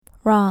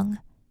Wrong.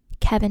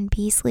 Kevin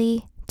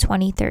Beasley,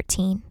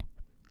 2013.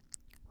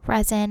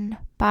 Resin,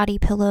 body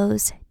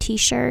pillows,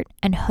 t-shirt,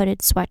 and hooded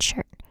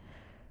sweatshirt.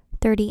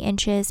 30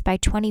 inches by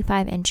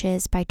 25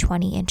 inches by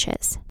 20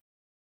 inches.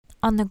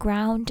 On the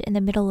ground in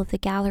the middle of the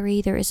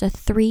gallery, there is a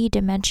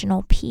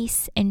 3-dimensional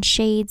piece in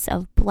shades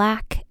of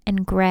black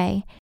and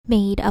gray,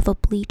 made of a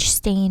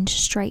bleach-stained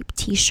striped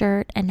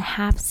t-shirt and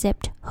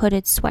half-zipped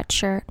hooded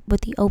sweatshirt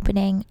with the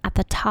opening at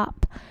the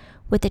top,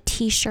 with the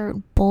t-shirt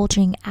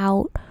bulging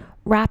out,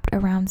 wrapped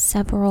around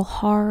several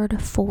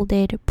hard,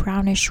 folded,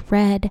 brownish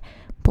red,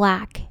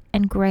 black,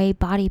 and gray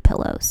body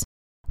pillows,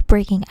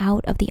 breaking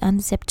out of the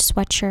unzipped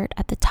sweatshirt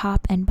at the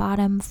top and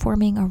bottom,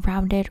 forming a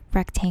rounded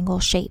rectangle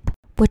shape,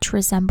 which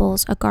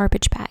resembles a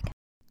garbage bag.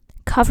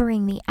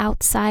 Covering the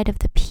outside of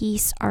the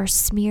piece are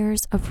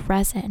smears of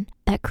resin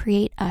that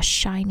create a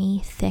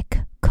shiny, thick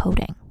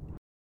coating.